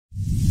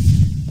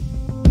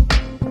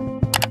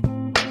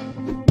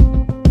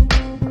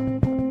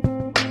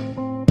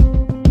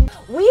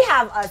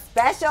have a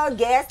special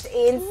guest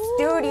in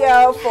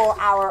studio for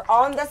our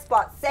On the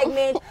Spot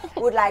segment.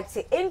 Would like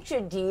to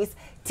introduce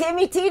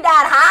Timmy Tdat.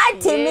 Hi,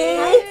 Timmy.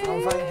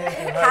 I'm fine,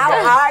 thank you. How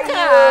are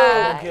you?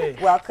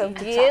 Okay. Welcome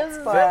to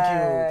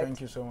Chatspot.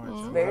 Thank you so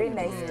much. Very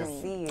nice to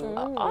see you.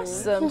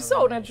 Awesome.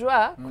 So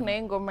unajua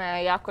kuna ngoma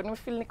yako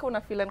nimefeel nika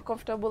una feel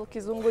uncomfortable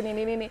kizungu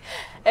nini.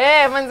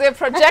 Manze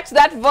project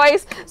that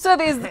voice. So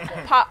there's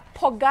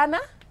Pogana.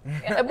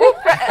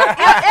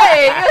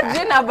 Hey, you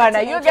Gina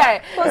Bana, you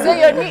guy. So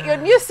your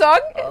new song.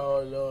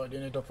 Oh Lord, you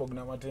need to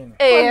Fogna Martin.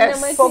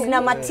 Yes.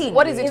 Fogna Martin.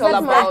 What is it all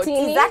about?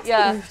 Is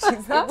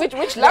that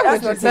which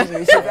language is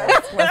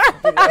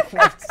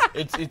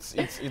it?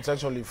 It's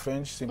actually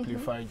French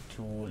simplified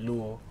to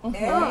Luo.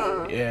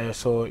 Yeah,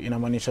 so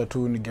inamaanisha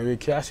tu nigawe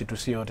kiasi tu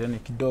sio tena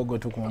kidogo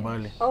tu kwa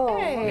mbali.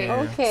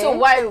 Okay. So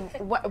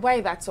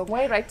why that song?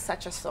 Why write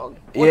such a song?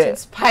 What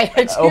inspired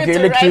you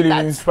to write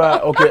that? Inspire.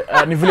 Okay,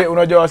 ni vile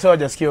unajua wasao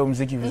hajasikia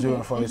muziki vizuri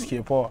na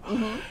wasikie poa.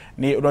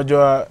 Ni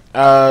unajua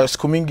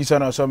siku mingi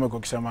sana wasome kwa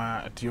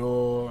kusema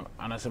atio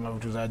anasema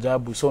vitu za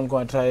ajabu, so niko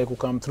nataka ku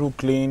come through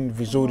clean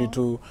vizuri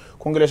tu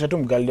kuongelesha tu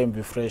mgaldem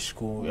be fresh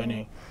ku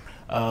yani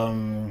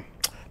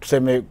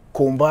tuseme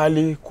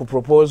kumbali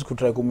kupropose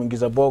kutry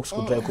kumuingiza box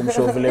kutry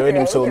kumshow vile wewe ni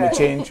msao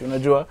umechange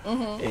unajua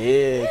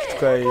kitu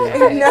kwa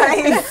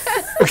nice.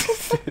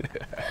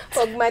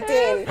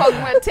 Pogmatin.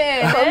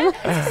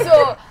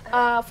 So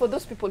for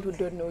those people who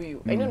don't know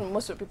you, I know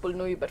most of the people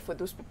know you, but for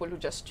those people who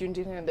just tuned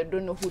in and they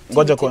don't know who Timmy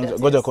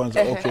Goja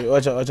kwanza. Okay,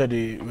 wacha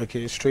di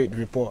weke straight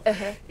report.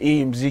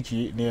 Hii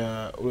muziki ni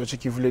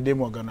unacheki vile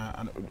demo gana,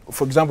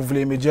 for example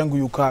vile image yangu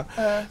yuka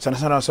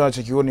sana wasawa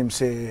chekioni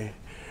mse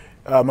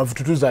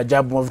mavitu za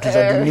ajabu, mavitu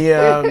za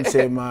dunia,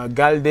 msema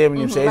galdem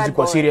ni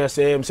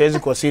msaizi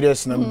kwa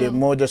serious na mdem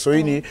mmoja, so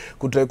hii ni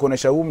kutaka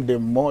kuonesha huyu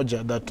mdem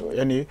mmoja that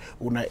yani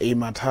una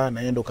aim at her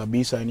na endo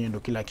kabisa, yani endo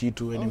kila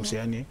kitu, yani mse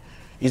yani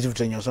hizi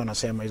vitu zenye wasao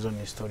nasema hizo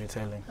ni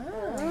storytelling.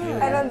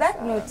 And on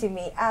that note,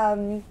 Timmy,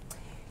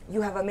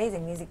 you have amazing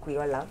music we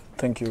all love.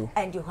 Thank you.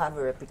 And you have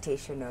a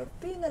reputation of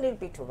being a little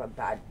bit of a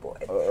bad boy.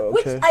 Okay.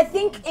 Which I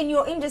think in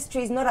your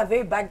industry is not a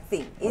very bad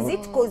thing. Is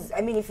it? Because,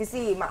 I mean, if you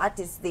see my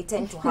artists, they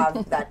tend to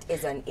have that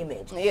as an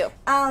image. Yeah.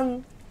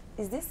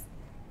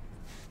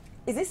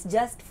 Is this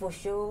just for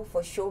show,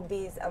 for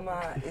showbiz?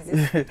 Is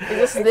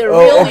this the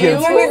real you?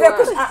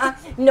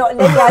 No, let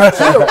me ask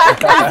you.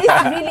 Is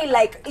this really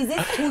like, is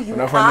this who you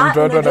are?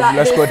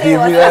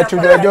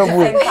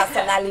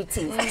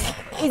 Personalities.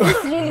 Is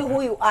this really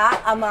who you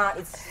are?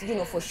 It's, you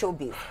know, for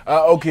showbiz?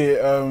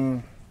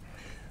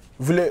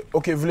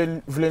 Okay,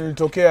 vile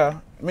nilitokea,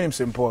 mimi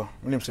msempoa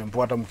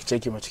hata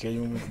mkicheki machike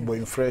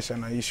boy fresh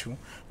ana issue,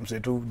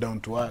 msetu down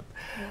to earth.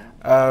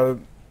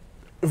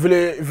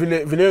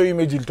 Vile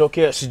image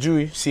ilitokea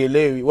sijui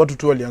sielewi, watu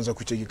tu walianza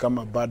kucheki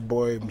kama bad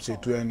boy,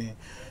 msetu yani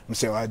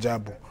mse wa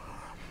ajabu.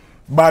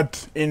 But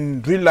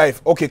in real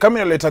life, okay, kama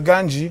inaleta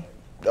ganji,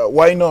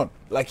 why not?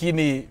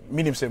 Lakini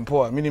mimi ni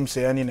msempoa, mimi ni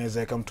mse yani naweza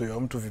weka mtu ya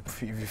mtu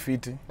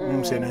vifiti, mimi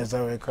mse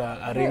naweza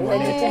weka aringo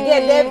net. It's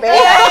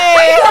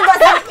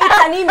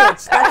an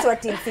image. That's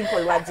what in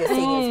simple words you're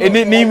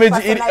saying. Ni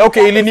image,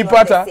 okay,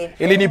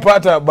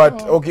 ilinipata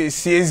but okay,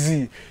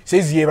 siezi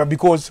yema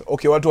because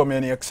okay, watu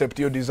wameni accept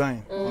your design,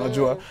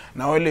 unajua,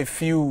 na wale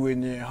few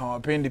wenye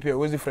hawapendi pia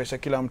huwezi fresha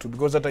kila mtu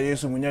because hata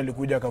Yesu mwenyewe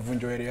alikuja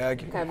akavunja area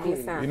yake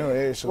kabisa. You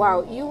know, so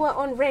wow, you were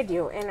on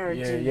radio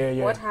energy.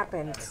 Yeah. What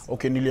happened?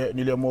 Okay,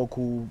 niliamua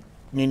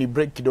nini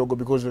break kidogo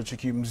because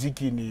unacheki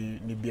muziki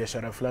ni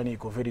biashara fulani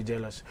iko very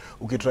jealous.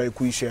 Ukitry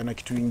kuishia na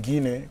kitu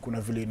kingine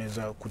kuna vile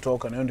inaweza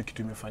kutoka, na hiyo ndio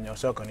kitu imefanya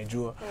wasao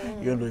kanijua.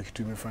 Hiyo ndio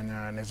kitu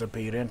imefanya naweza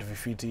pay rent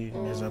vifiti,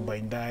 naweza buy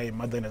ndai,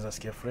 mother inaweza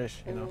sikia fresh,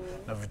 you know,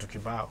 na vitu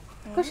kibao.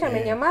 Kush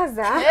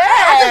amenyamaza.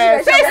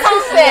 Say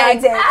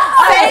something.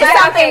 Say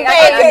something.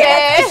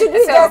 Okay. Should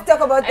we just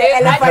talk about the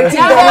elephant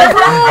in the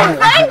room?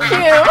 Thank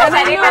you.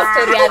 Ananipa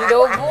story ya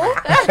ndovu.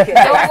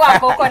 Ndovu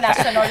akoko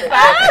national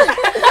park.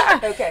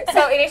 Okay.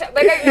 So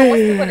but like,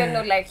 most people don't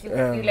know like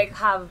you like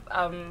have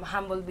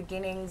humble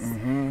beginnings.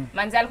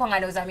 Manzi alikuwa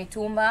anauza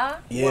mitumba,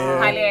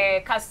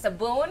 pale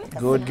Kasabun.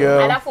 Good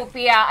girl. Alafu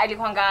pia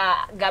alikuwa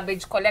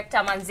garbage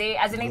collector manzi.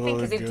 As in I think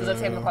hizo vitu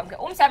zote amekuwa.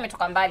 Umsa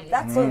ametoka mbali.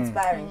 That's so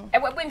inspiring.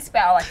 Hebu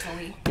inspire watu.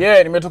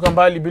 Yeah, nimetoka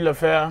mbali bila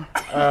fare.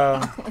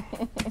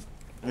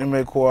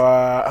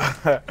 Nimekuwa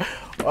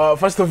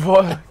first of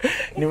all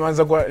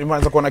nimeanza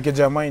kuwa na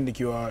keja mind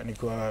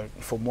nikiwa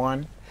form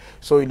 1.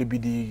 So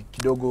ilibidi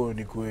kidogo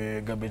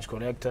nikuwe garbage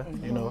collector,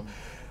 you know.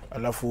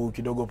 Alafu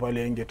kidogo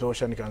pale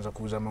ingetosha nikaanza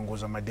kuuza manguo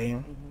za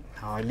madem.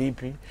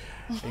 Hawalipi.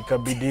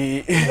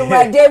 Ikabidi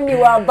madem ni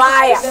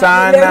wabaya.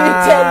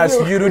 Sana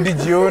sijirudi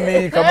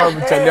jioni kama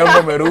mchali yangu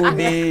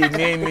amerudi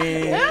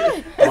nini.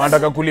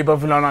 Wanataka kulipa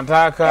vile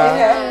wanataka,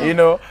 you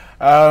know.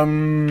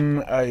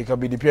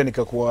 Ikabidi pia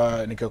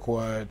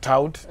nikakuwa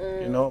tout,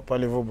 you know,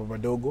 pale hivyo baba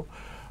dogo.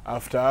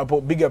 After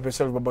hapo big up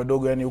yourself baba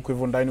dogo, yani huko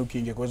hivyo ndani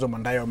ukiingia kwa hizo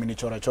mandai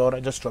wamenichora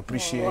just to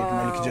appreciate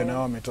mali kijana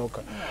wao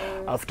ametoka.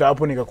 After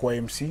hapo nikakuwa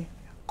MC,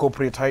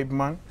 corporate hype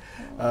man.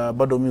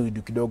 Bado mimi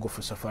kidogo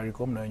for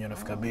Safaricom na wenyewe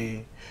nafika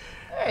bei.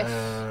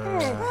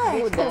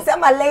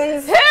 Summer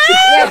lanes.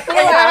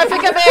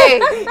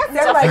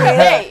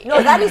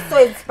 No, that is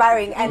so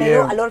inspiring, and I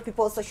know a lot of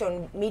people on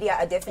social media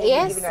are definitely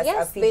giving us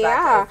yes, feedback. They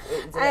are.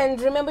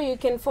 And remember, you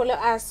can follow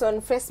us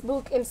on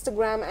Facebook,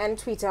 Instagram, and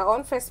Twitter.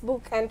 On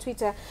Facebook and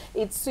Twitter,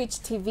 it's Switch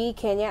TV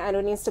Kenya, and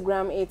on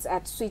Instagram, it's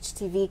at Switch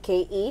TV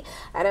KE.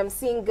 And I'm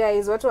seeing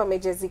guys, watu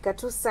wamejazika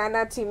tu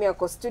sana, timu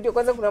yako studio.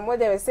 Kwanza kuna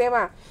mmoja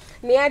amesema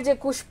niaje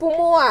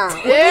kushpumua.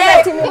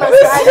 Timu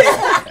maswali.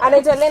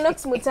 Anaitwa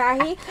Lennox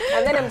Mutahi.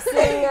 And then I'm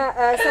seeing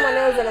someone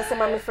else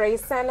anasema amefurahi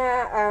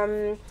sana.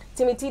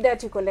 Timmy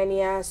Tdat yuko ndani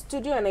ya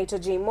studio, anaitwa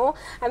Jmo.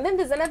 And then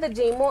there's another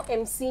Jmo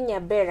MC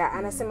Nyabera.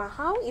 Anasema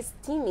how is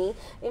Timmy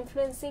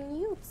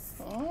influencing youths?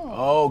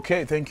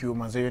 Okay, thank you.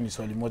 Manze, ni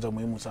swali moja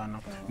muhimu sana.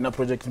 Na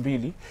project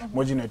mbili,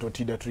 moja inaitwa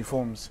Tdat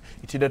Reforms.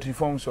 Tdat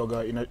Reforms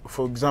waga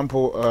for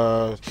example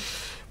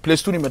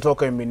place tu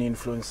nimetoka imeni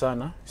influence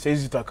sana.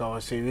 Saizi taka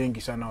wase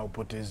wengi sana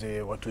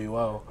wapoteze watu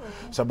wao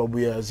sababu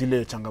ya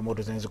zile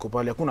changamoto zinazoko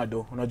pale. Hakuna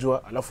do,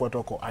 unajua, alafu watu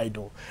wako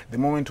idle. The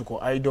moment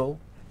uko idle,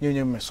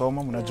 nyinyi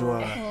mmesoma,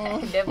 mnajua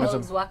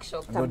Devil's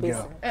workshop.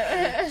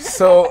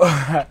 So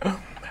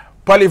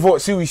pale hivyo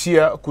si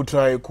wishia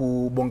kutry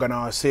kubonga na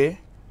wase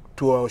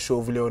to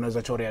show vile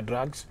wanaweza chorea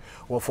drugs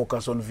wa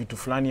focus on vitu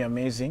fulani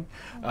amazing.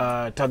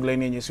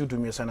 Tagline yenye si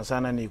utumia sana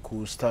sana ni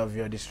ku starve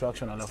your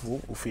distraction,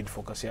 alafu ufeed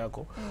focus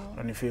yako.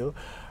 Unani feel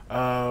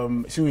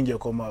si uingia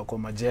kwa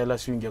majela,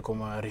 si uingia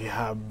kwa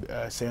rehab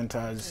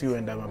centers, si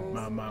uenda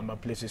ma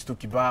places tu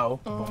kibao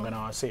kubonga na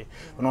wase,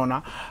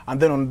 unaona.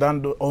 And then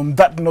on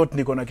that note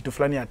niko na kitu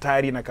fulani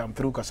hatari na come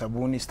through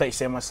Kasabuni,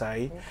 sitaisema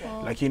sahi,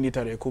 lakini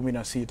tarehe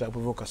 16 hapo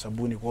hivyo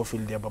Kasabuni kwa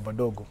field ya baba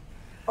dogo.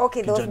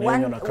 Okay, there's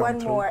one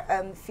more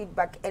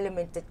feedback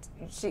element that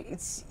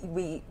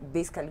we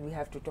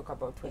have to talk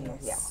about when you're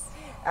here.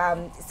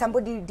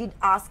 Somebody did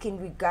ask in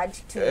regard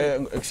to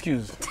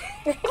excuse.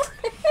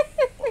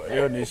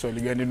 Yo ni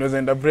swali gani unaweza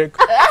enda break?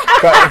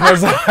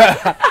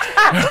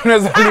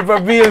 Unaweza lipa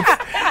bills.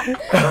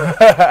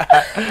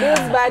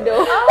 Bills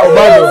bado.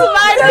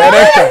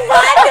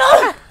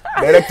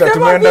 Director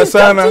tumeenda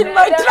sana.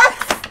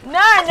 No,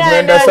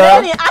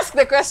 don't you ask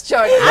the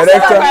question.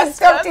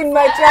 Director, in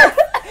my track.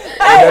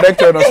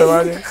 Director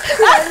unasemaje?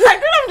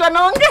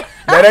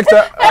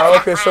 Director,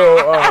 okay, so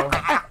it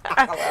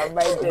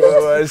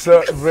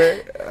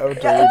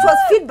was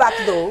feedback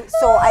though,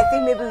 so I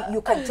think maybe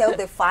you can tell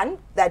the fan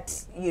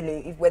that, you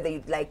know, whether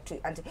you'd like to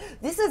answer.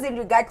 This is in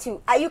regard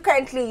to, are you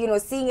currently, you know,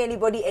 seeing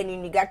anybody, and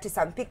in regard to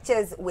some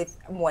pictures with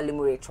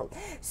Mwalimu Rachel.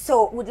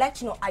 So would like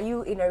to know, are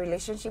you in a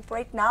relationship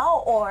right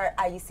now or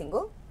are you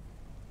single?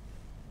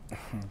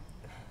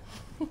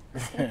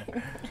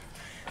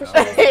 It's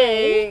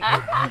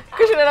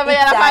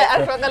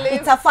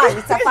a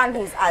fan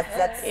who's asked.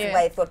 That's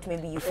why I thought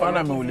maybe you can.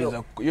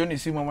 Ameuliza hiyo ni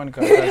simu ama ni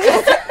karatasi?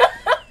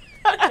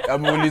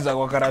 Ameuliza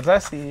kwa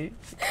karatasi.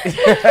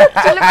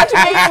 Tulikuwa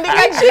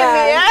tumeandika chini.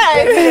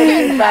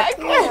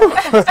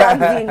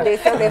 They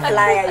saw the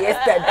flyer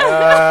yesterday.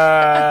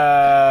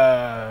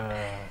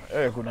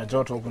 Kuna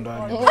joto huko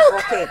ndani.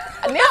 Okay.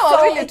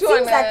 So it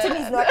seems that Timmy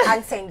is not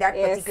answering that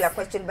particular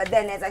question, but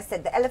then as I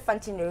said, the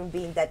elephant in the room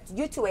being that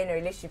you two were in a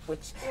relationship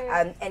which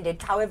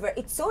ended. However,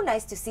 it's so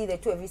nice to see the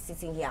two of you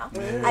sitting here.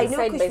 I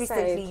know Kush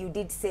recently you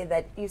did say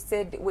that, you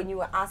said when you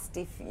were asked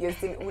if you're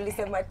still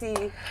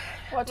ulisemati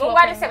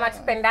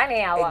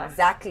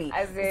exactly.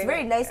 It's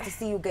very nice to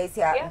see you guys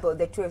here, but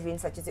the two of you in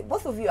such a,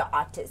 both of you are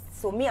artists.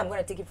 So me, I'm going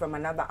to take it from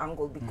another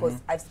angle because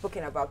I've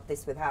spoken about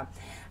this with her.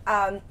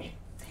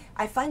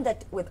 I find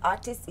that with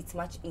artists, it's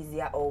much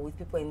easier, or with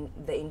people in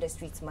the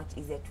industry, it's much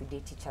easier to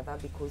date each other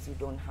because you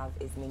don't have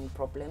as many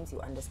problems.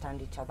 You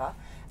understand each other.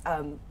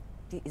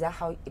 Is that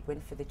how it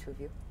went for the two of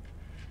you?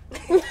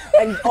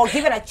 Or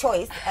given a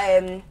choice,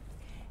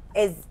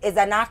 as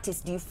an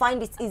artist, do you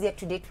find it's easier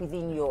to date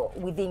within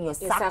your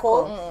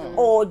circle,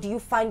 or do you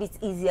find it's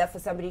easier for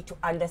somebody to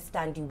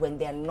understand you when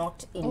they're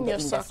not in the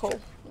industry? Circle.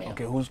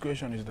 Okay, whose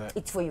question is that?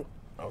 It's for you.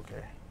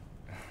 Okay.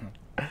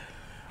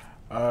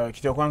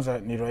 Kitu ya kwanza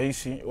ni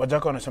rahisi.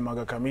 Wajaka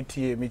wanasemaga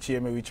kamiti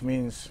michieme, which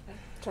means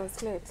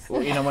translate.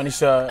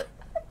 Inamaanisha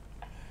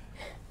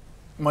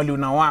mali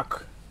una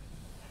work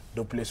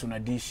do place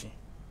unadishi.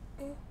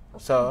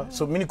 So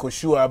mimi niko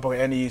sure hapa,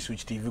 yani hii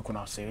Switch TV kuna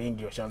wase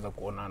wengi washaanza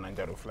kuonana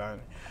njaro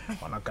fulani.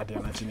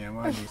 Wanakatiana chini ya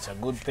maji. It's a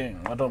good thing.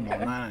 Watu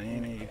wameonana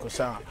nini iko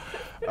sawa.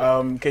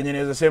 Kenya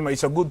naweza sema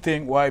it's a good thing.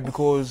 Why?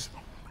 Because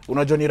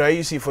unajua ni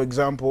rahisi, for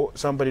example,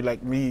 somebody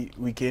like me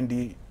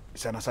weekendi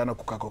sana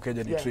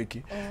kukakokeja ni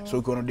tricky. So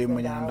ukiona dem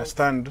mwenye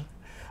understand,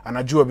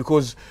 anajua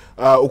because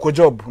uko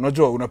job,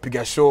 unajua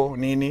unapiga show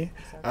nini,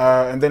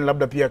 and then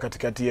labda pia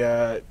katikati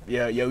ya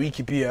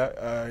wiki pia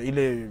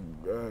ile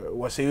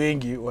wase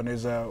wengi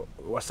wanaweza,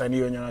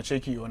 wasanii wenye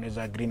wanacheki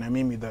wanaweza agree na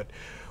mimi that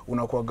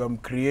unakuwa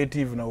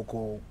creative na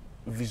uko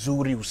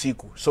vizuri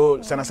usiku.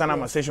 So sana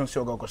ma sessions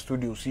sio kwa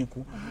studio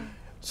usiku.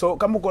 So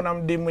kama uko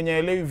na dem mwenye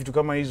elewi vitu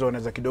kama hizo,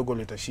 wanaweza kidogo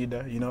leta shida,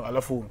 you know.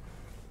 Alafu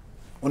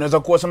unaweza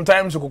kuwa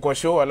sometimes uko kwa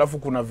show alafu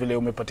kuna vile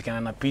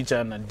umepatikana na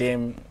picha na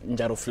dem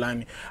njaro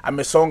fulani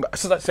amesonga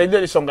sasa Saidi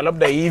alisonga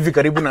labda hivi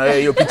karibu na wewe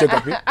hiyo picha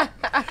kapi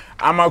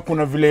ama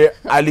kuna vile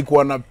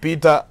alikuwa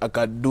anapita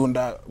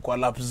akadunda kwa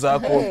lap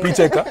zako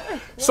picha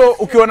so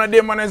ukiona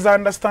dem anaweza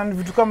understand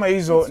vitu kama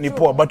hizo ni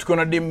poa but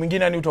ukiona dem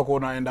mwingine yani utakuwa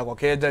unaenda kwa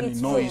keja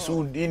ni noise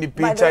hii ni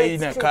picha hii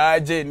na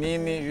kaje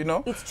nini you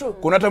know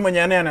kuna hata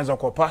mwenye anaweza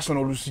kuwa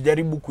personal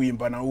usijaribu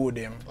kuimba na huo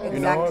dem you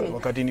know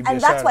wakati ni biashara.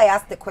 And that's why I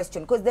asked the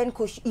question because then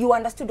Kush, you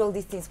understood all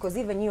these things because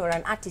even you are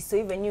an artist so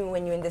even you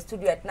when you're in the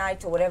studio at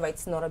night or whatever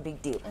it's not a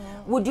big deal.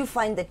 Would you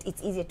find that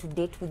it's easier to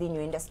date within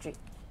your industry?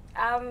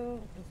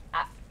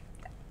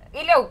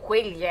 Ile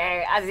ukweli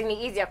as in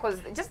easier because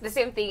just the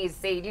same thing is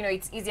said, you know,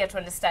 it's easier to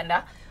understand.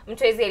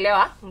 Mtu hawezi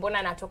elewa mbona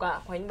anatoka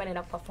kwa nyumba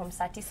naenda perform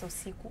saa 9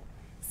 usiku,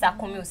 saa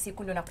 10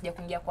 usiku ndio nakuja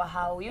kuingia kwa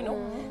how, you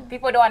know.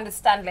 People don't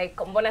understand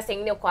like mbona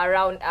sengine kwa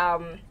around a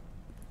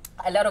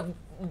lot of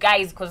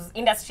guys because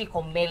industry is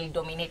male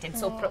dominated.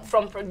 So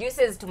from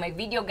producers to my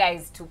video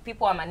guys to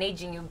people who are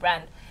managing your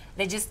brand,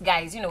 they're just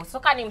guys, you know. So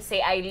can him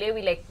say I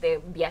really like the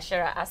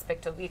biashara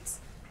aspect of it.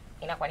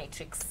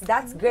 Tricks.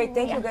 That's great.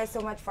 Thank you guys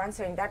so much for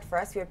answering that for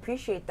us. We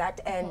appreciate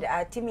that. And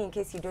Timmy, in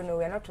case you don't know,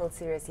 we're not all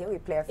serious here. We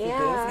play a few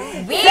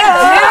games.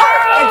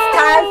 It's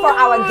time for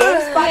our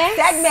game spot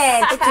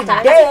segment.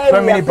 Today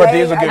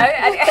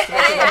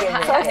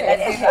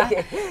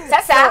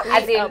Sasa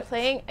as in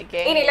playing a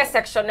game. Ile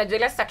section na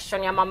ile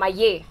section ya Mama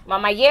Ye.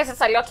 Mama Ye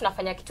sasa leo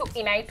tunafanya kitu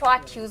inaitwa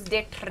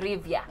Tuesday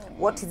Trivia.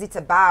 What is it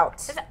about?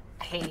 Sasa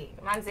hey,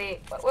 manze,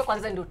 wewe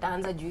kwanza ndio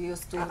utaanza juu hiyo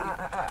story.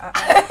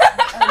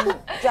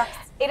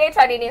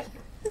 Inaitwa nini?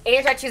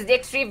 Inaitwa Tuesday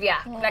Trivia.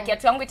 Na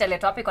kiatu yangu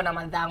italetwa hapo iko na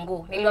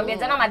madhango. Niliwaambia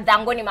jana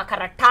madhango ni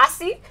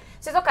makaratasi.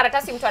 Hizo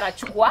karatasi mtu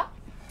anachukua,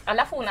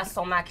 alafu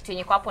unasoma kitu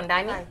yenye kwa hapo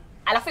ndani.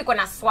 Alafu iko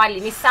na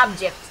swali, ni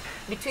subject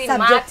between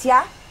subject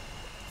ya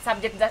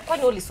subject that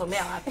kwani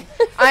ulisomea wapi?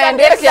 Aya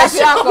ndio kiasi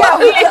yako.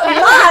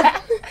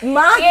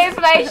 Math. Yes,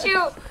 my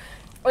shoe.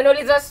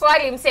 Unauliza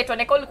swali mseto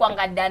neka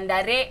ulikuanga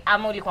dandare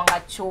ama ulikuanga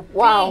chopi.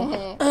 Wow.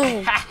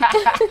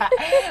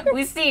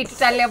 We see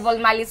tuta level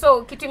mali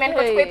so kitu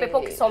imeandikwa tukoi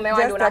pepo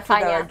kisomewa ndio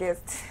unafanya.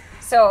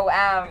 So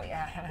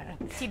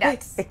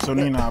Tdat. So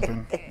nini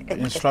happen?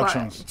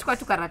 Instructions. Chukua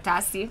tu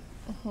karatasi.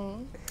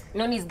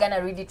 Noni is gonna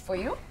read it for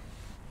you.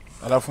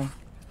 Alafu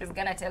He's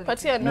gonna tell you.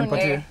 Patia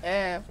Noni.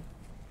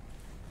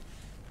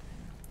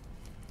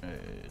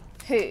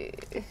 Hey.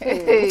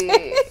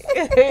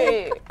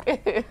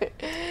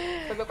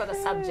 Look at the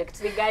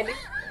subject. Regarding.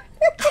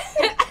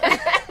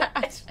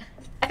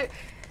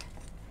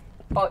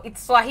 Oh,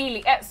 it's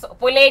Swahili. So,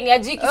 poleni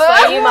ajiki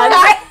Swahili man.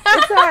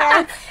 It's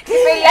alright.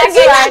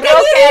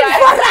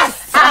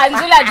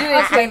 Angela do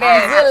it for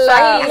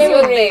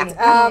Swahili.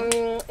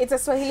 It's a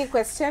Swahili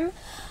question.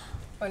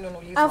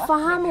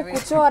 Afahamu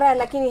kuchora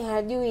lakini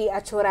hajui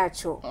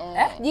achoracho.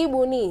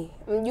 Jibu ni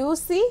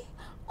mjusi,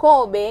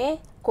 kobe,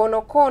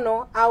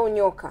 konokono au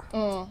nyoka.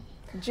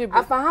 Jibu.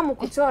 Afahamu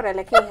kuchora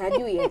lakini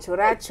hajui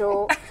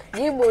achoracho.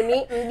 Jibu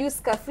ni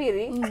mjusi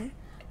kafiri.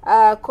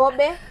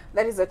 Kobe,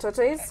 that is a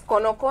tortoise,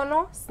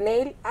 konokono,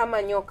 snail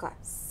ama nyoka,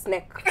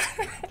 snake.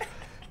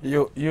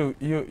 You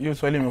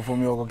Swahili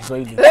imefumiwa kwa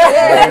Kiswahili.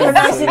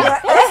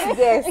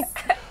 Yes.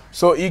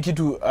 So hii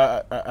kitu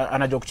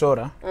anajua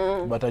kuchora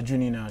but ajui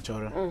nini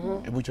anachora.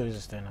 Hebu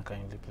choices tena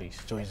kindly please.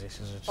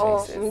 Choices.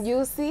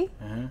 Mjusi,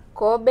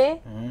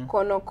 kobe,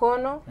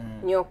 konokono,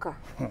 nyoka.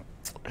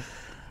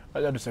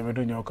 Acha tuseme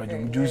tu nyoka juu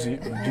mjusi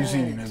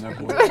inaweza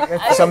kuwa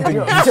something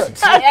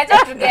different.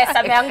 Acha tugesa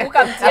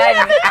ameanguka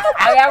mtihani.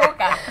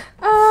 Ameanguka.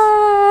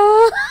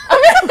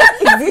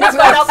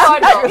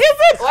 Konokono.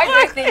 Why do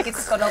you think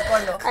it's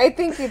konokono? I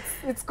think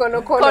it's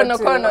konokono.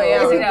 Konokono,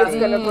 yeah. I think it's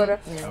konokono.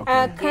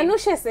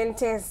 Kanusha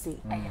sentensi.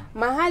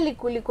 Mahali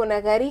kuliko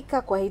na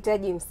gharika kwa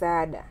hitaji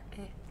msaada.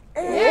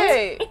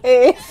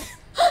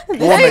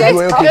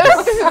 Garika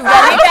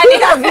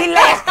vile.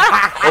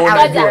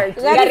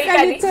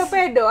 Garika ni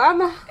torpedo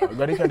ama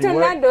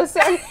tornado.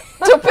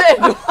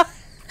 Torpedo.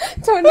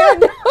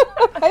 Tornado.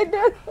 I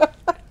don't know.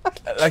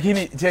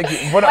 Lakini cheki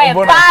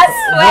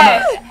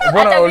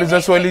mbona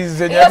uliza swali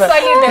zenye hata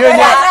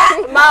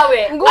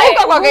mawe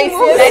nguka kwa guys.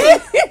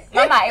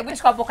 Mama hebu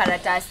chukua hapo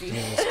karatasi.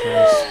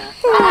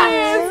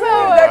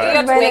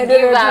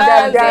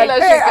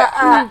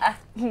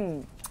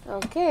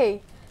 Okay.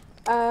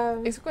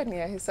 Isikuwa ni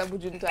ya hesabu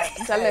juu nita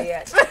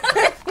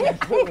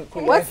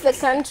What's the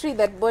country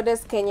that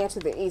borders Kenya to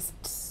the east?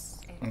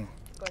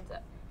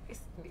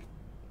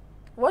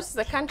 What's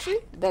the country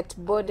that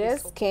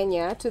borders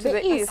Kenya to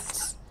the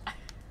east?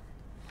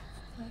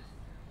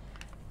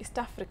 East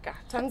Africa.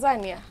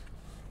 Tanzania.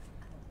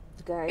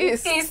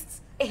 Guys.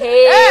 East.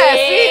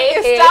 Hey.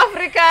 East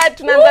Africa.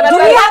 Tunaanza na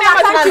Tanzania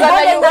ama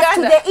tunaanza na Uganda?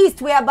 To the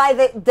east whereby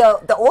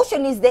the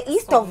ocean is the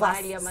east of us.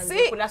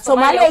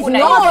 Somalia is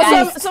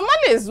north.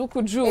 Somalia is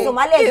huku juu.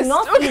 Somalia is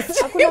north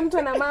east. Hakuna mtu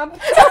ana map.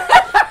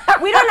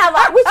 We don't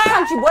have which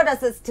country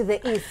borders us to the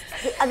east?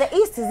 The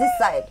east is this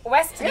side.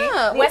 West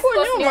Yeah, West huko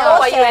Coast ni nyuma.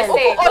 kwa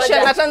USA.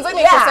 Ocean na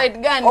Tanzania iko side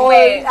gani? Or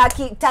Where?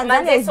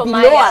 Tanzania is below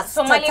Somalia. us.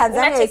 Somalia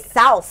Tanzania is unacheki-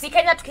 south. Si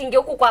Kenya tukiingia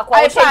huku kwa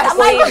I ocean. pass.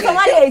 itakuwa hivi.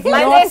 Somalia is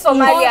Manze north.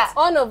 Somalia.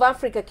 Horn of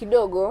Africa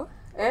kidogo.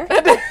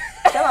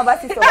 Sema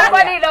basi Everybody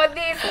Somalia. know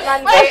this.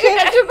 Question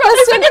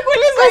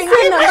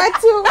Manze. number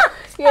 2.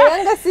 Your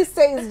younger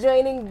sister is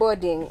joining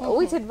boarding.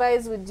 Which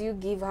advice would you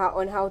give her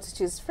on how to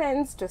choose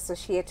friends to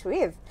associate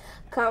with?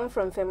 Come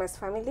from famous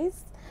families,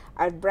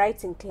 are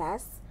bright in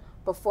class,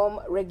 perform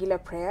regular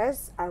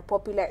prayers, are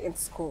popular in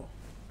school.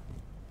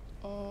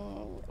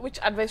 Which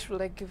advice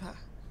should I give her?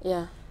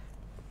 Yeah.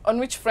 On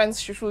which friends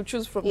she should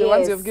choose from the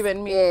ones you've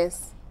given me?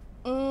 Yes.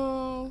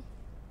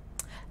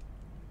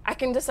 I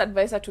can just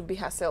advise her to be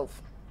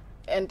herself,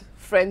 and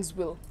friends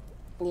will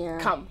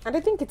come. And I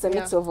think it's a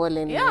mix of all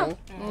anyway. Yeah.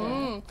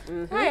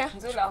 Haya,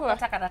 Nzula, chukua.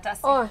 ukapata karatasi.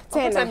 Oh,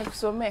 Leta tena.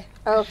 nikusomee.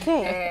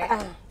 Okay.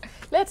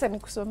 Leta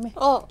nikusomee.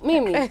 Oh,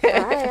 Mimi.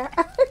 Haya.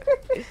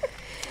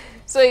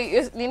 So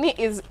Nini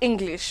is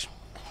English.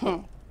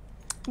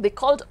 They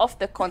called off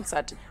the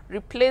concert.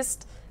 Replace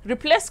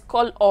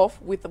call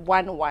off with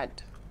one word.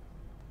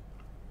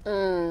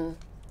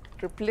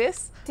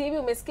 Replace TV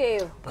umesikia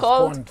hiyo?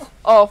 called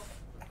off.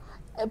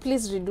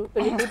 Please read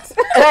it.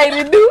 I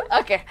redo?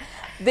 Okay.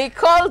 They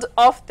called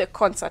off the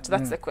concert.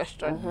 That's the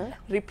question.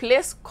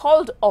 Replace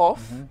called off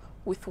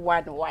with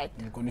one word.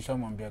 Nikuonesha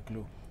mwambia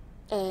clue.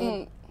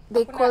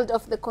 They called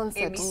off the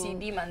concert.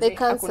 ABCD manze. They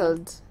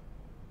cancelled.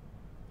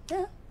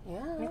 Yeah.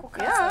 Yeah.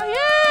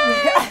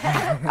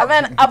 Yeah. I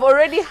mean, I've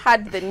already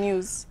had the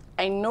news.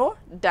 I know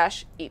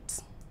dash it.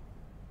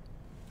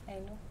 I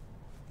know.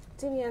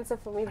 Timmy, answer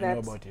for me I know that.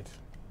 about it.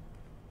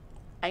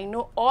 I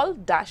know all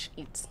dash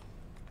it.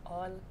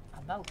 All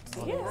about.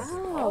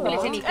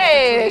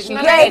 Hey, Yes,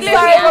 sorry, we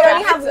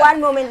only have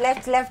one moment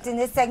left in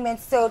this segment.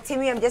 So,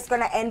 Timmy, I'm just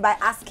going to end by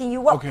asking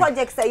you, what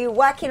projects are you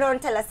working on?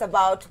 Tell us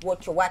about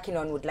what you're working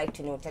on. Would like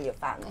to know. Tell your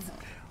fans.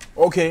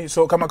 Okay,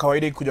 so kama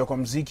kawaida kuja kwa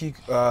mziki,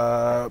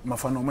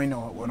 mafano mine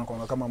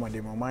wanakuanga kama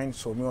mademo mine,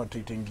 so mimi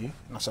watuitengi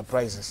na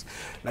surprises.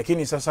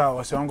 Lakini sasa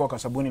wase wangu wa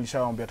Kasabuni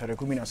nishawaambia tarehe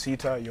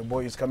 16, your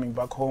boy is coming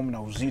back home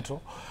na uzito.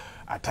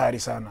 Hatari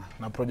sana.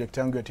 Na project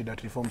yangu ya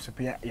Tdat Reforms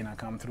pia ina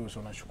come through,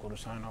 so nashukuru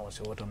sana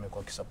wase wote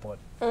wamekuwa kisupport.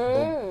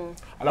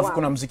 Alafu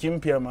kuna mziki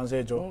mpya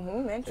manzejo.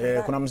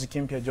 Kuna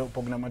mziki mpya jo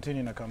Pogna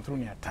Matini na come through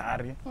ni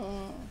hatari.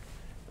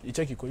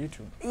 Icheki kwa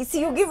YouTube. So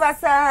you give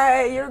us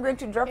you're going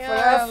to drop for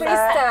a us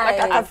freestyle. like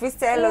a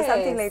freestyle or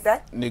something like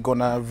that. Niko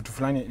na vitu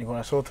fulani, niko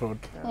na sore throat.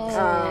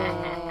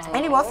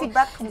 Any more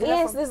feedback?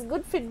 Yes, there's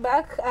good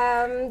feedback.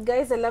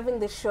 Guys are loving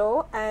the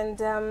show,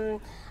 and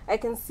I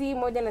can see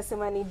moja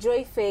nasema ni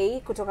Joy Faye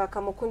kutoka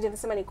Kamukunji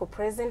nasema niko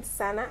present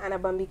sana,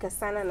 anabambika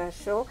sana na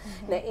show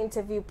na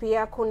interview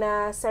pia.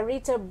 Kuna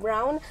Sarita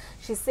Brown,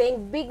 she's saying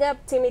big up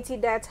Timmy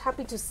Tdat,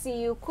 happy to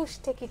see you. Kush,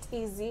 take it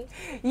easy.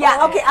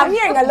 Yeah, okay, I'm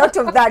hearing a lot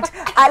of that.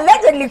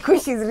 Allegedly,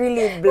 Kush is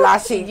really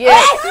blushing.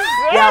 Yes.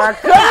 Yeah,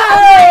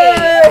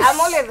 I'm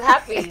always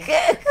happy.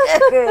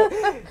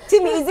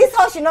 Timmy, is this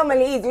how she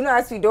normally is? You know,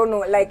 as we don't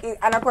know, like,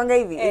 anakwanga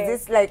hivi. Is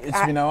this like...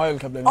 It's been a while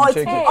kabla Oh,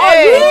 nicheke.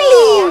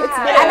 really?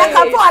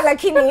 Anakapoa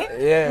lakini?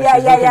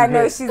 Yeah,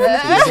 no, she's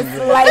lying. She's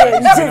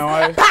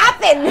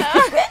popping.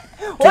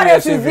 What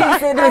else is being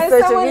said on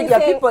social media?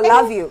 People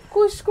love you.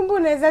 Kush, kumbe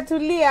unaweza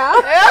tulia.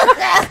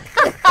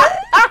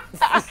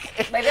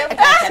 By the way,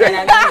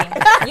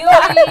 you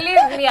will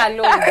leave me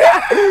alone.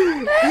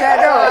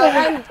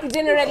 And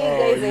generally,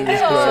 guys,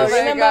 enjoy. my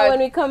Remember, God. when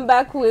we come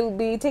back, we'll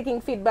be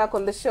taking feedback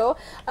on the show.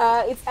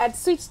 It's at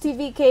Switch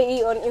TV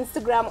KE on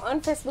Instagram,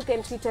 on Facebook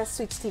and Twitter,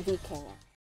 Switch TV Kenya.